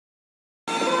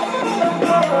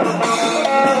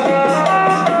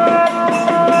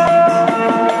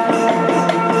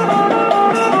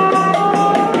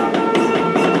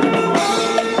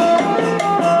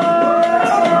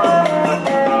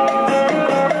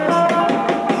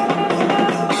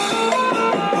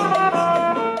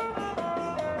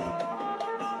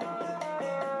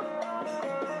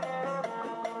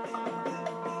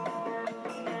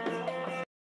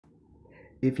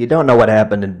If you don't know what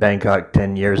happened in Bangkok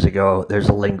 10 years ago, there's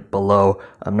a link below.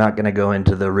 I'm not going to go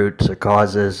into the roots or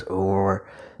causes or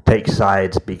take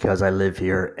sides because I live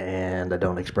here and I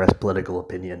don't express political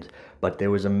opinions. But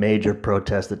there was a major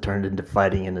protest that turned into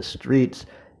fighting in the streets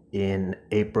in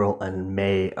April and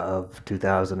May of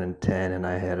 2010, and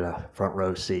I had a front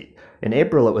row seat. In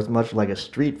April, it was much like a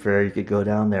street fair. You could go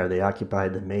down there. They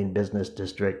occupied the main business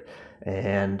district,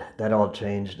 and that all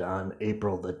changed on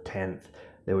April the 10th.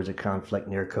 There was a conflict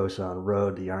near Koh San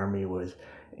Road. The army was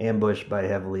ambushed by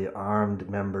heavily armed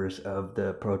members of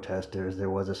the protesters. There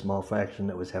was a small faction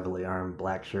that was heavily armed,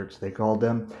 black shirts they called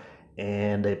them,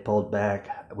 and they pulled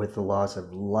back with the loss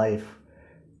of life.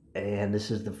 And this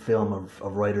is the film of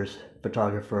Reuters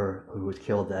photographer who was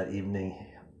killed that evening,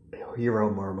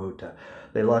 Hiro Mormuta.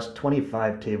 They lost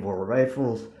 25 table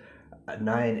rifles,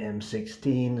 9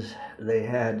 M16s. They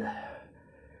had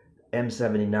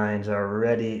M79s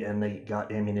already, and they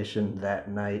got ammunition that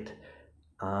night,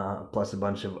 plus a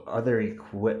bunch of other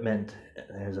equipment.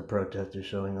 There's a protester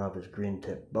showing off his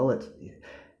green-tip bullets,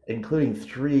 including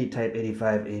 3 Type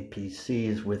 85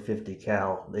 APCs with 50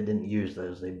 cal. They didn't use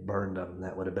those, they burned them.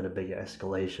 That would have been a big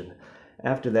escalation.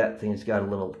 After that, things got a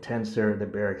little tenser. The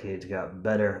barricades got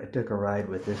better. I took a ride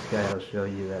with this guy. I'll show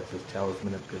you. That's his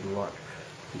talisman of good luck.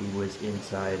 He was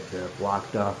inside the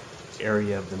blocked off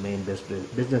area of the main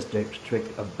business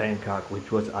district of Bangkok,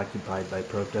 which was occupied by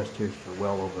protesters for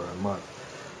well over a month.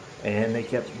 And they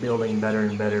kept building better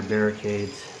and better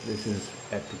barricades. This is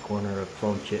at the corner of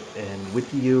Phonchit and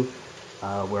Witiyu,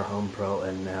 where Home Pro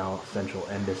and now Central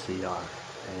Embassy are.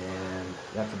 And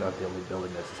that's about the only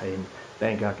building that's the same.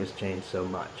 Bangkok has changed so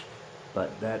much.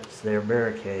 But that's their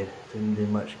barricade. Didn't do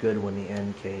much good when the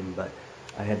end came, but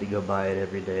I had to go by it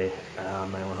every day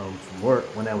on my way home from work.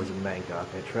 When I was in Bangkok,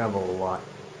 I travel a lot,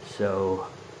 so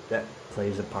that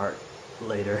plays a part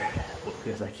later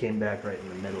because I came back right in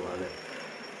the middle of it.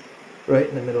 Right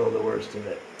in the middle of the worst of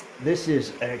it. This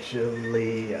is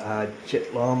actually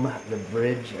Chitlom, the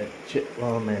bridge at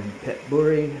Chitlom and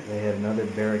Petburi. They had another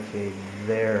barricade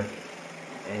there,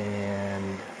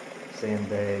 and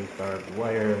sandbags, barbed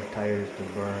wire, tires to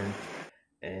burn,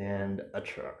 and a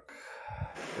truck.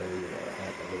 So what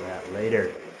happened to that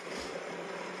later.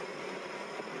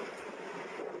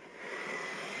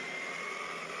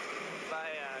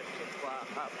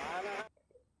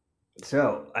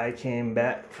 So I came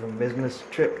back from business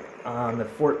trip on the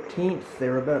 14th. They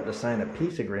were about to sign a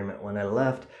peace agreement when I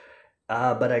left,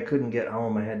 but I couldn't get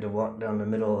home. I had to walk down the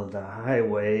middle of the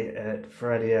highway at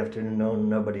Friday afternoon.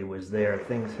 Nobody was there.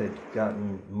 Things had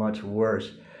gotten much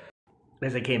worse.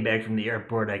 As I came back from the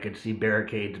airport, I could see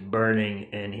barricades burning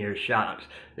and hear shots.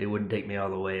 They wouldn't take me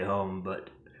all the way home, but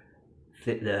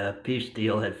the peace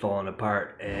deal had fallen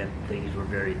apart and things were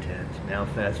very tense. Now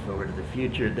fast forward to the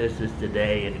future. This is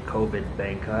today in COVID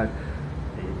Bangkok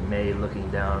in May, looking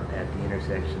down at the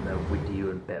intersection of Witiyu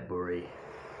and Petburi.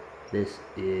 This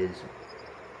is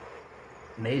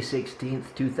May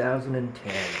 16th,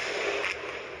 2010.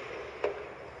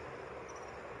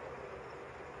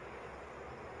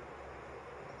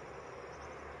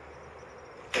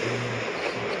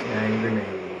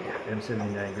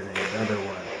 M79 grenade, another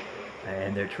one.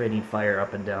 And they're trading fire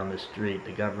up and down the street.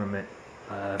 The government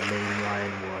main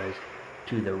line was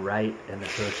to the right and the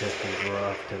protesters were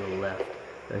off to the left.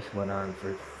 This went on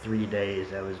for 3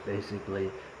 days. I was basically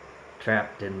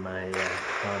trapped in my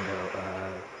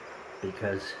condo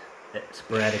because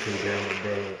sporadically during the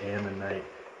day and the night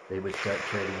they would start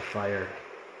trading fire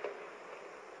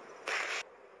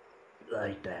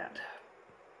like that.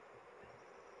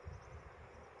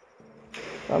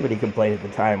 Somebody complained at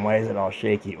the time, why is it all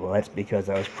shaky? Well, that's because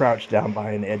I was crouched down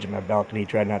behind the edge of my balcony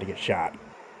trying not to get shot.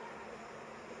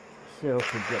 So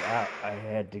to get out, I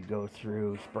had to go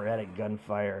through sporadic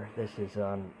gunfire. This is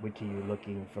on Witiyu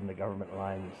looking from the government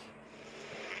lines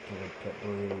to the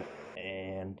Petburi.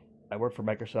 And I worked for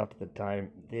Microsoft at the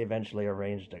time. They eventually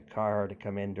arranged a car to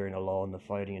come in during a lull in the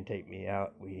fighting and take me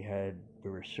out. We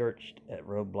were searched at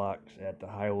roadblocks at the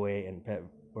highway in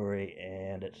Petburi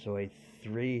and at Soi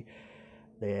 3.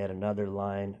 They had another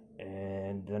line,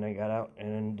 and then I got out,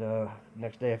 and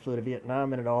next day I flew to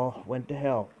Vietnam, and it all went to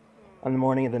hell. On the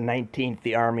morning of the 19th,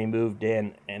 the army moved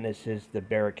in, and this is the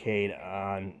barricade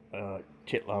on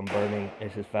Chitlom burning.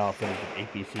 This is foul footage of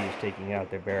APCs taking out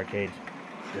their barricades.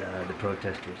 The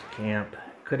protesters' camp.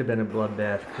 Could have been a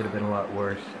bloodbath, could have been a lot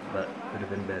worse, but could have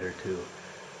been better too.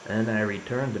 And I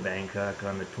returned to Bangkok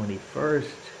on the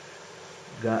 21st,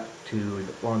 got to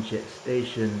the Redshirt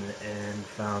station and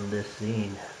found this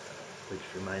scene, which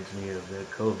reminds me of the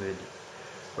COVID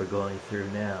we're going through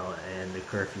now and the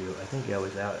curfew. I think I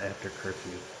was out after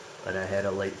curfew, but I had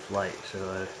a late flight,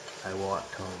 so I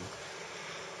walked home.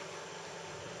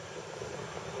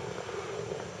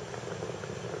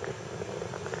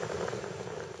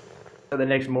 So the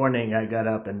next morning I got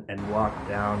up and walked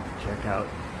down to check out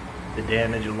the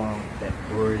damage along that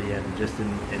brewery, and just in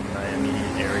my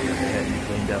immediate area they hadn't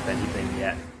cleaned up anything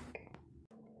yet.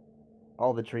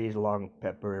 All the trees along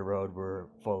Petbury Road were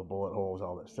full of bullet holes,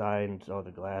 all the signs, all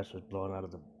the glass was blown out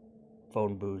of the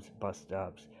phone booths, bus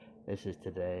stops. This is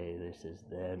today, this is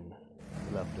then,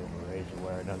 leftover razor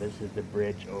wire. Now this is the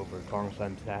bridge over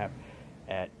Gongsan Tap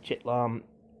at Chitlom.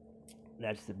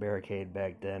 That's the barricade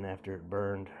back then after it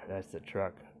burned. That's the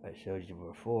truck I showed you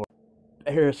before.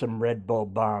 Here are some Red Bull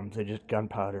bombs. They're just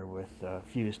gunpowder with a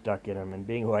fuse stuck in them. And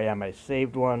being who I am, I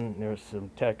saved one. There was some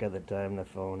tech at the time, the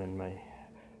phone and my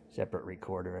separate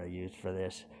recorder I used for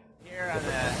this. Here on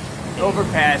the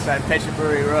overpass on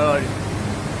Petbury Road,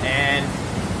 and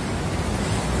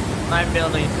my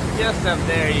building just up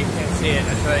there. You can see it.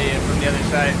 I'll show you from the other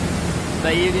side.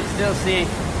 But you can still see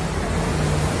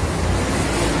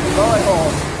bullet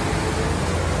holes.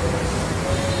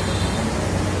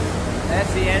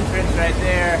 That's the entrance right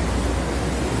there,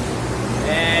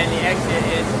 and the exit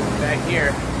is back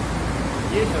here,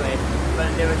 usually,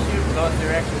 but they were shooting both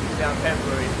directions down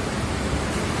Petbury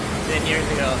 10 years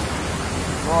ago.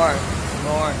 More.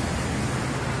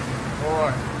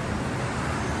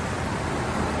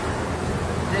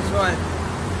 This one,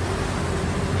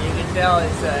 you can tell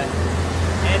it's an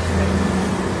entrance.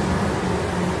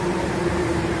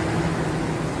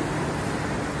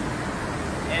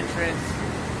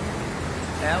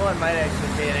 That one might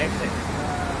actually be an exit.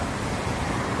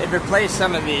 They've replaced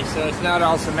some of these, so it's not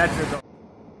all symmetrical.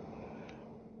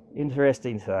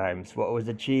 Interesting times. What was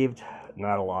achieved?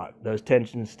 Not a lot. Those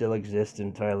tensions still exist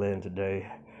in Thailand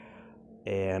today,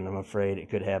 and I'm afraid it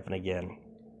could happen again.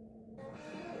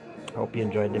 Hope you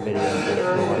enjoyed the video. Thanks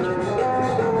for watching.